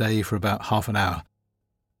 later that day for about half an hour.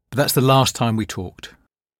 But that's the last time we talked.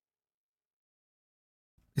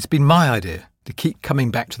 It's been my idea to keep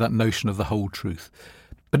coming back to that notion of the whole truth,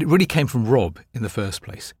 but it really came from Rob in the first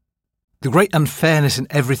place. The great unfairness in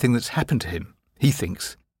everything that's happened to him, he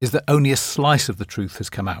thinks, is that only a slice of the truth has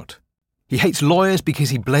come out. He hates lawyers because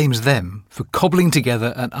he blames them for cobbling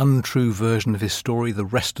together an untrue version of his story the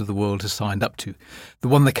rest of the world has signed up to, the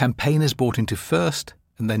one the campaigners bought into first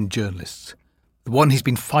and then journalists, the one he's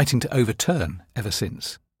been fighting to overturn ever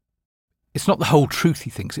since. It's not the whole truth, he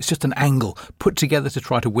thinks, it's just an angle put together to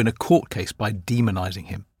try to win a court case by demonising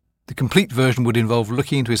him. The complete version would involve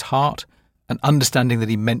looking into his heart and understanding that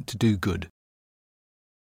he meant to do good.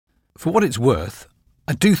 For what it's worth,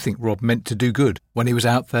 I do think Rob meant to do good when he was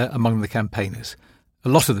out there among the campaigners, a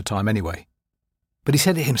lot of the time anyway. But he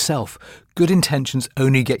said it himself, good intentions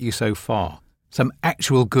only get you so far. Some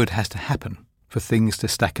actual good has to happen for things to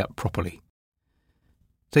stack up properly.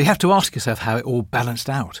 So you have to ask yourself how it all balanced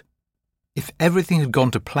out. If everything had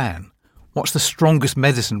gone to plan, what's the strongest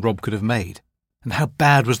medicine Rob could have made? And how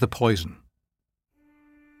bad was the poison?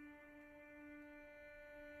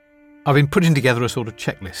 I've been putting together a sort of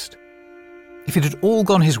checklist. If it had all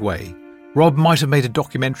gone his way, Rob might have made a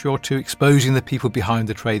documentary or two exposing the people behind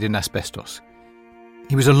the trade in asbestos.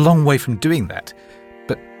 He was a long way from doing that,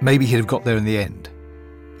 but maybe he'd have got there in the end.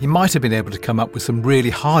 He might have been able to come up with some really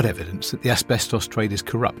hard evidence that the asbestos trade is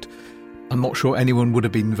corrupt. I'm not sure anyone would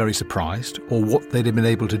have been very surprised, or what they'd have been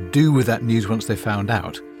able to do with that news once they found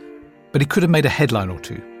out, but he could have made a headline or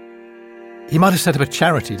two. He might have set up a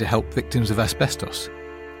charity to help victims of asbestos.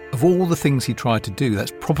 Of all the things he tried to do,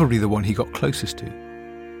 that's probably the one he got closest to.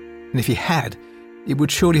 And if he had, it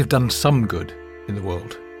would surely have done some good in the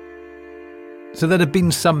world. So there'd have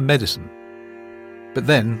been some medicine. But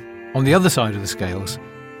then, on the other side of the scales,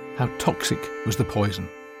 how toxic was the poison?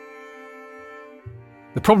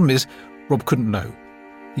 The problem is, Rob couldn't know.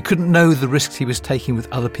 He couldn't know the risks he was taking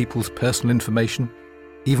with other people's personal information,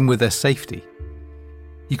 even with their safety.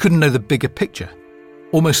 He couldn't know the bigger picture.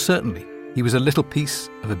 Almost certainly, he was a little piece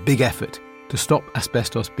of a big effort to stop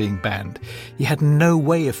asbestos being banned. He had no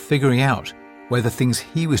way of figuring out where the things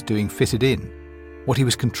he was doing fitted in, what he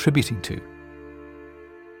was contributing to.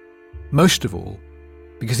 Most of all,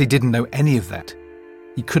 because he didn't know any of that,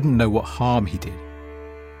 he couldn't know what harm he did.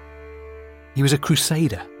 He was a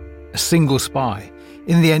crusader, a single spy.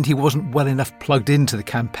 In the end, he wasn't well enough plugged into the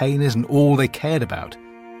campaigners and all they cared about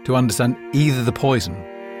to understand either the poison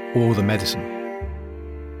or the medicine.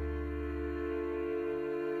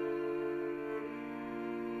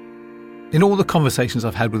 In all the conversations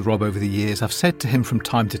I've had with Rob over the years, I've said to him from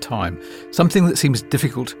time to time something that seems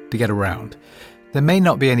difficult to get around. There may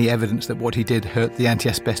not be any evidence that what he did hurt the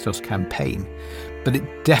anti-asbestos campaign, but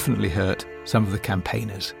it definitely hurt some of the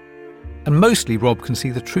campaigners. And mostly Rob can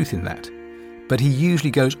see the truth in that. But he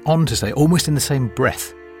usually goes on to say, almost in the same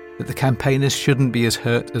breath, that the campaigners shouldn't be as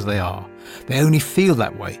hurt as they are. They only feel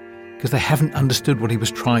that way because they haven't understood what he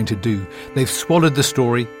was trying to do. They've swallowed the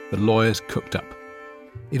story the lawyers cooked up.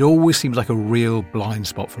 It always seems like a real blind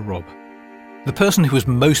spot for Rob. The person who was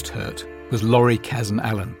most hurt was Laurie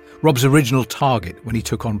Kazan-Allen, Rob's original target when he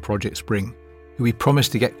took on Project Spring, who he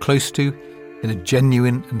promised to get close to in a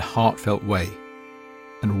genuine and heartfelt way,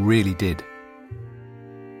 and really did.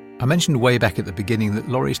 I mentioned way back at the beginning that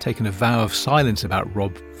Laurie's taken a vow of silence about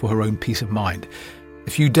Rob for her own peace of mind.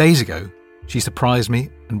 A few days ago, she surprised me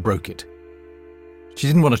and broke it. She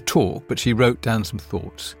didn't want to talk, but she wrote down some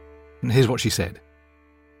thoughts. And here's what she said.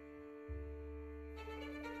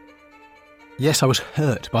 Yes, I was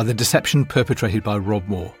hurt by the deception perpetrated by Rob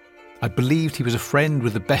Moore. I believed he was a friend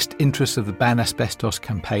with the best interests of the Ban Asbestos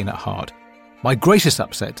campaign at heart. My greatest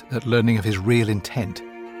upset at learning of his real intent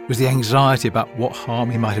was the anxiety about what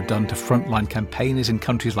harm he might have done to frontline campaigners in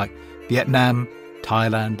countries like Vietnam,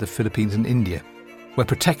 Thailand, the Philippines and India, where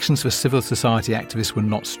protections for civil society activists were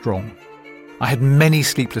not strong. I had many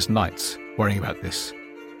sleepless nights worrying about this.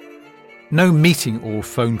 No meeting or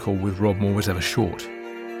phone call with Rob Moore was ever short.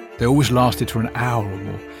 They always lasted for an hour or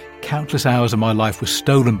more. Countless hours of my life were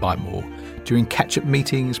stolen by Moore during catch-up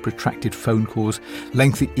meetings, protracted phone calls,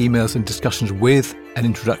 lengthy emails and discussions with and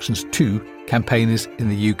introductions to campaigners in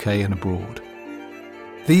the UK and abroad.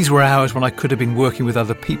 These were hours when I could have been working with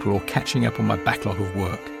other people or catching up on my backlog of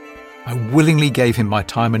work. I willingly gave him my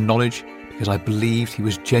time and knowledge because I believed he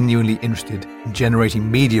was genuinely interested in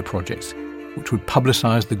generating media projects which would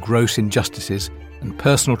publicise the gross injustices and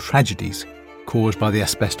personal tragedies caused by the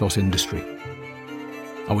asbestos industry.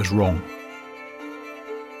 I was wrong.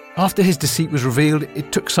 After his deceit was revealed,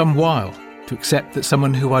 it took some while to accept that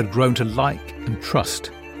someone who I'd grown to like and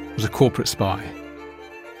trust was a corporate spy.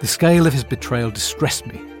 The scale of his betrayal distressed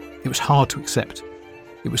me. It was hard to accept.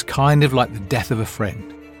 It was kind of like the death of a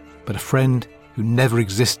friend, but a friend who never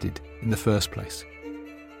existed in the first place.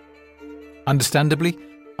 Understandably,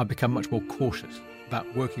 I've become much more cautious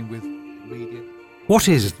about working with media. What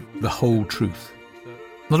is the whole truth?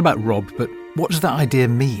 Not about Rob, but what does that idea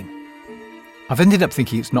mean? I've ended up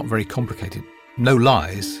thinking it's not very complicated. No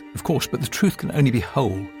lies, of course, but the truth can only be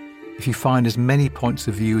whole if you find as many points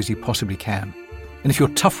of view as you possibly can. And if you're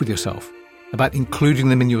tough with yourself about including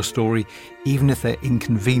them in your story, even if they're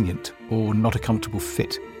inconvenient or not a comfortable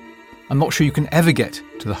fit. I'm not sure you can ever get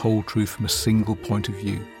to the whole truth from a single point of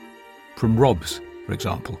view. From Rob's, for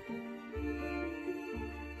example.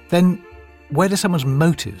 Then, where do someone's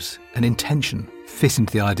motives and intention fit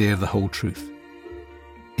into the idea of the whole truth?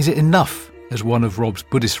 Is it enough, as one of Rob's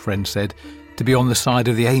Buddhist friends said, to be on the side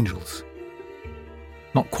of the angels?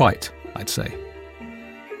 Not quite, I'd say.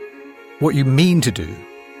 What you mean to do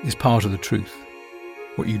is part of the truth.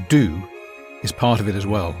 What you do is part of it as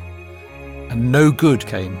well. And no good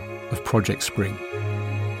came of Project Spring.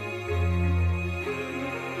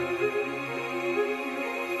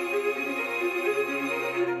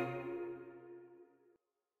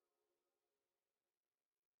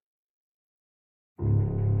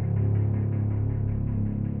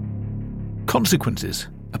 Consequences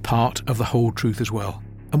are part of the whole truth as well.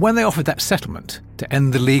 And when they offered that settlement to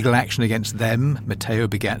end the legal action against them, Matteo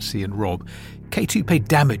Bigazzi and Rob, K2 paid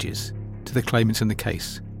damages to the claimants in the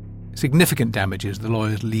case. Significant damages, the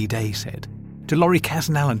lawyers Lee Day said. To Laurie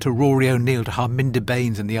Casnallen, to Rory O'Neill, to Harminder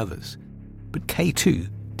Baines and the others. But K2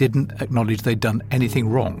 didn't acknowledge they'd done anything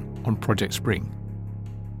wrong on Project Spring.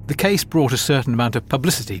 The case brought a certain amount of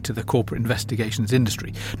publicity to the corporate investigations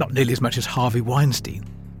industry, not nearly as much as Harvey Weinstein,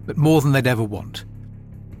 but more than they'd ever want.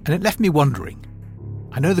 And it left me wondering.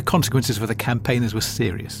 I know the consequences for the campaigners were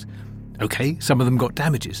serious. OK, some of them got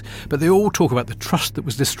damages, but they all talk about the trust that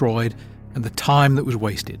was destroyed and the time that was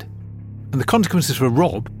wasted. And the consequences for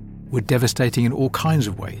Rob were devastating in all kinds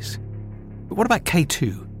of ways. But what about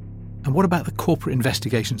K2? And what about the corporate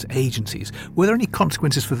investigations agencies? Were there any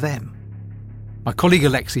consequences for them? My colleague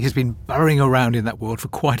Alexei has been burrowing around in that world for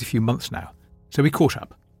quite a few months now, so we caught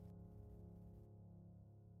up.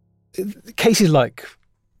 Cases like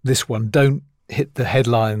this one don't hit the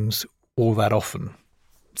headlines all that often.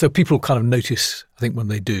 So people kind of notice, I think, when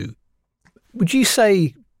they do. Would you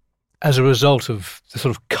say, as a result of the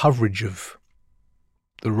sort of coverage of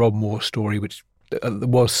the Rob Moore story, which there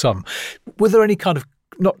was some, were there any kind of,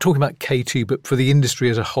 not talking about K2, but for the industry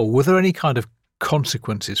as a whole, were there any kind of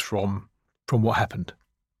consequences from what happened?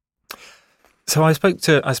 So I spoke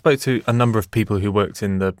to a number of people who worked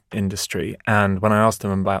in the industry, and when I asked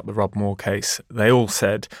them about the Rob Moore case, they all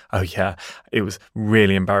said, oh yeah, it was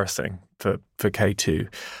really embarrassing for K2.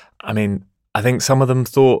 I mean, I think some of them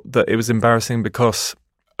thought that it was embarrassing because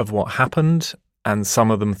of what happened, and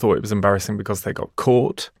some of them thought it was embarrassing because they got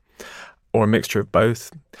caught, or a mixture of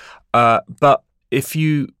both. But if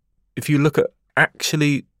you look at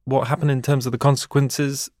actually what happened in terms of the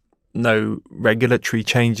consequences, no regulatory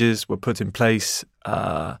changes were put in place.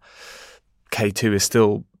 K2 is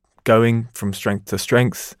still going from strength to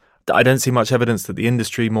strength. I don't see much evidence that the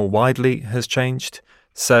industry more widely has changed.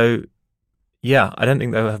 So, yeah, I don't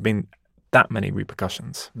think there have been that many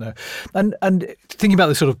repercussions. No. And thinking about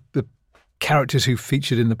the characters who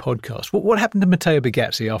featured in the podcast, what happened to Matteo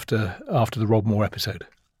Bigazzi after the Rob Moore episode?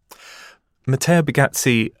 Matteo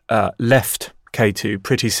Bigazzi left K2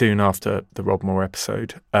 pretty soon after the Rob Moore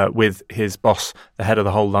episode with his boss, the head of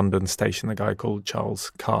the whole London station, a guy called Charles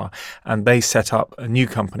Carr, and they set up a new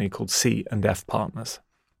company called C&F Partners.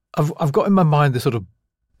 I've got in my mind the sort of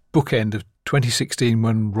bookend of 2016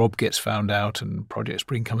 when Rob gets found out and Project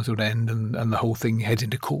Spring comes to an end and the whole thing heads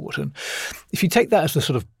into court. And if you take that as the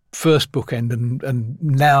sort of first bookend and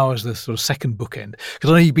now as the sort of second bookend, because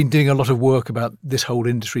I know you've been doing a lot of work about this whole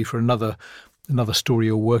industry for another story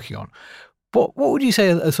you're working on. What would you say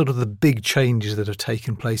are sort of the big changes that have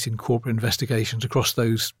taken place in corporate investigations across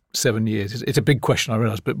those 7 years? It's a big question, I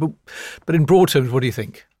realise, but in broad terms, what do you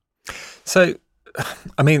think? So,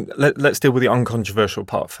 I mean, let's deal with the uncontroversial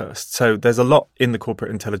part first. So there's a lot in the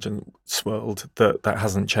corporate intelligence world that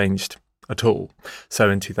hasn't changed at all. So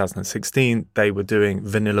in 2016, they were doing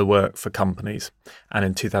vanilla work for companies. And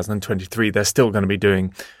in 2023, they're still going to be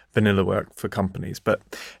doing vanilla work for companies. But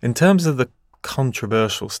in terms of the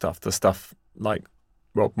controversial stuff, the stuff like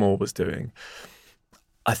Rob Moore was doing,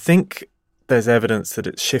 I think there's evidence that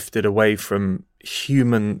it's shifted away from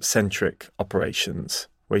human-centric operations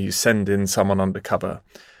where you send in someone undercover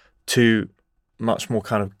to much more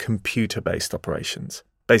kind of computer-based operations,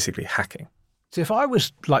 basically hacking. So if I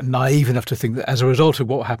was naive enough to think that as a result of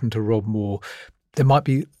what happened to Rob Moore, there might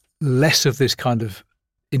be less of this kind of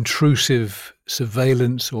intrusive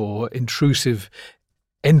surveillance or intrusive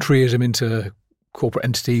entryism into corporate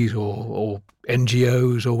entities or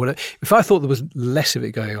NGOs or whatever, if I thought there was less of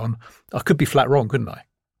it going on, I could be flat wrong, couldn't I?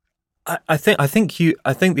 I think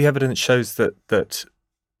the evidence shows that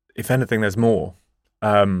if anything, there's more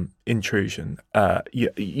intrusion.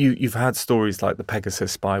 You've had stories like the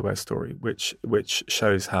Pegasus spyware story, which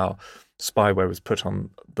shows how spyware was put on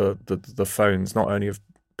the phones not only of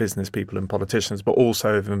business people and politicians, but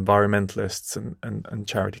also of environmentalists and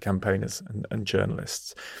charity campaigners and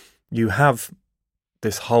journalists. You have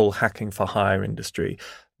this whole hacking for hire industry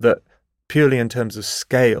that purely in terms of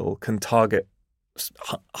scale can target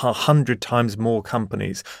 100 times more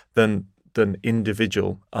companies than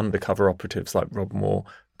individual undercover operatives like Rob Moore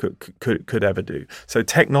could ever do. So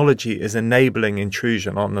technology is enabling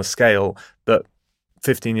intrusion on a scale that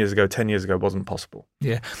 15 years ago, 10 years ago wasn't possible.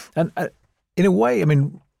 Yeah. And in a way, I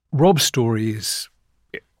mean, Rob's story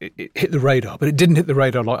it hit the radar, but it didn't hit the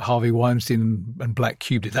radar like Harvey Weinstein and Black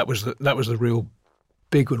Cube did. That was the real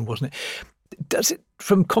big one, wasn't it? Does it,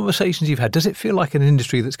 from conversations you've had, does it feel like an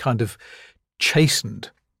industry that's kind of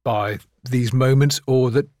chastened by these moments,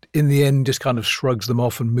 or that in the end just kind of shrugs them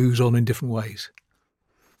off and moves on in different ways?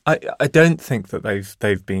 I don't think that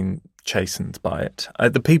they've been chastened by it.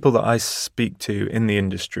 The people that I speak to in the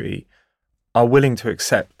industry are willing to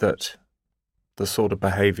accept that the sort of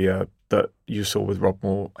behaviour that you saw with Rob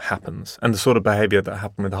Moore happens, and the sort of behaviour that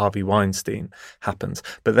happened with Harvey Weinstein happens.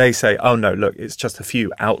 But they say, oh no, look, it's just a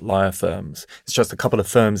few outlier firms. It's just a couple of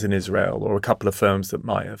firms in Israel or a couple of firms that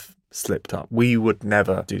might have slipped up. We would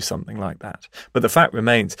never do something like that. But the fact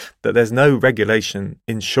remains that there's no regulation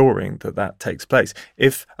ensuring that takes place.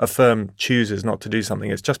 If a firm chooses not to do something,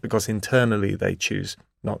 it's just because internally they choose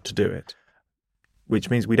not to do it, which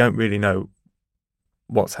means we don't really know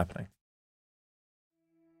what's happening.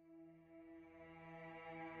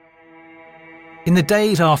 In the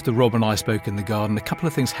days after Rob and I spoke in the garden, a couple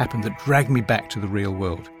of things happened that dragged me back to the real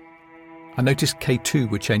world. I noticed K2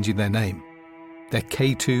 were changing their name. They're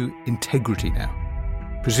K2 Integrity now,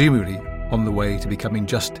 presumably on the way to becoming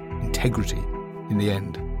just Integrity in the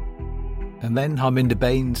end. And then Harminder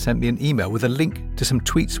Bain sent me an email with a link to some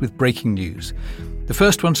tweets with breaking news. The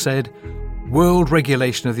first one said, World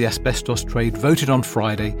regulation of the asbestos trade voted on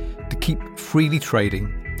Friday to keep freely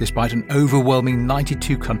trading despite an overwhelming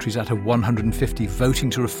 92 countries out of 150 voting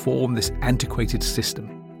to reform this antiquated system.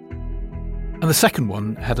 And the second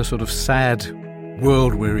one had a sort of sad,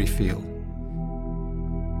 world-weary feel.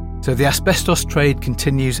 So the asbestos trade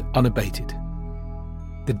continues unabated.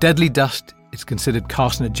 The deadly dust is considered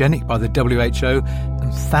carcinogenic by the WHO,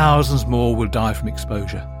 and thousands more will die from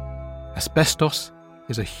exposure. Asbestos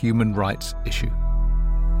is a human rights issue.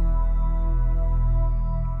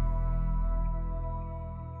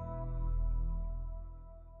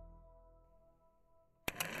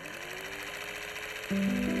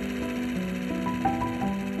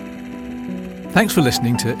 Thanks for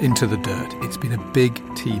listening to Into the Dirt. It's been a big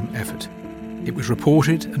team effort. It was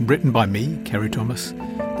reported and written by me, Kerry Thomas.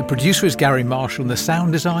 The producer is Gary Marshall and the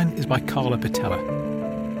sound design is by Carla Patella.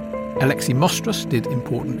 Alexi Mostras did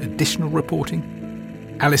important additional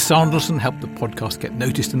reporting. Alice Sanderson helped the podcast get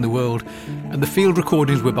noticed in the world, and the field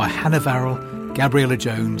recordings were by Hannah Varrell, Gabriella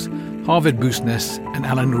Jones, Harvard Boosness and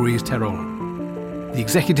Alan Ruiz Terol. The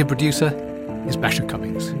executive producer is Basha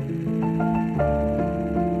Cummings.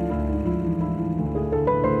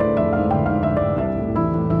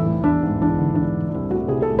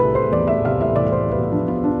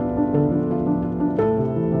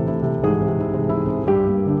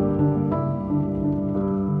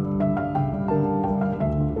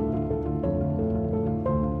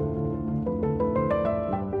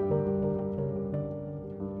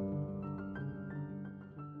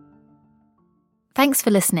 Thanks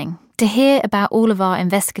for listening. To hear about all of our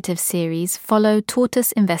investigative series, follow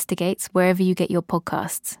Tortoise Investigates wherever you get your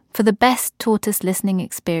podcasts. For the best Tortoise listening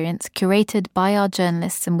experience, curated by our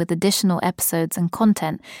journalists and with additional episodes and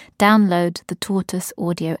content, download the Tortoise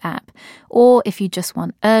audio app. Or if you just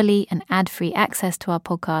want early and ad-free access to our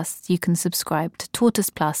podcasts, you can subscribe to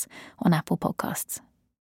Tortoise Plus on Apple Podcasts.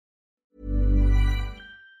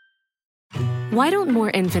 Why don't more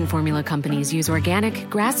infant formula companies use organic,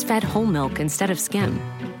 grass-fed whole milk instead of skim?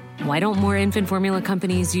 Why don't more infant formula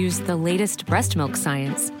companies use the latest breast milk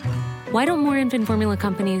science? Why don't more infant formula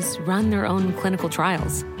companies run their own clinical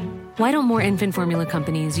trials? Why don't more infant formula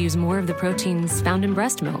companies use more of the proteins found in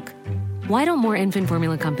breast milk? Why don't more infant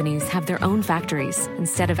formula companies have their own factories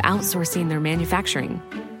instead of outsourcing their manufacturing?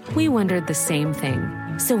 We wondered the same thing.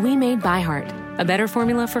 So we made ByHeart, a better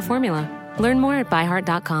formula for formula. Learn more at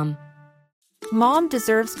byheart.com. Mom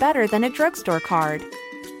deserves better than a drugstore card.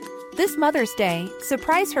 This Mother's Day,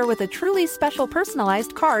 surprise her with a truly special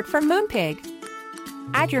personalized card from Moonpig.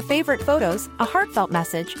 Add your favorite photos, a heartfelt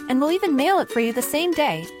message, and we'll even mail it for you the same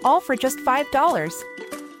day, all for just $5.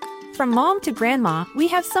 From mom to grandma, we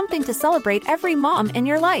have something to celebrate every mom in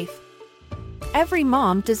your life. Every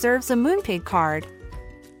mom deserves a Moonpig card.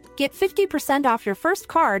 Get 50% off your first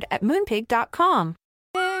card at moonpig.com.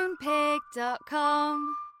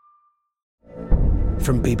 Moonpig.com.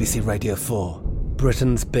 From BBC Radio 4,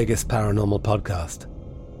 Britain's biggest paranormal podcast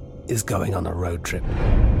is going on a road trip.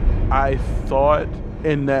 I thought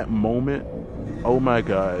in that moment, oh my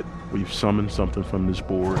God, we've summoned something from this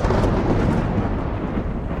board.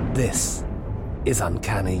 This is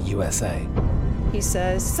Uncanny USA. He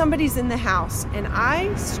says, somebody's in the house, and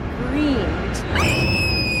I screamed.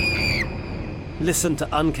 Listen to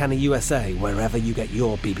Uncanny USA wherever you get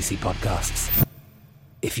your BBC podcasts,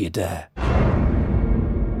 if you dare.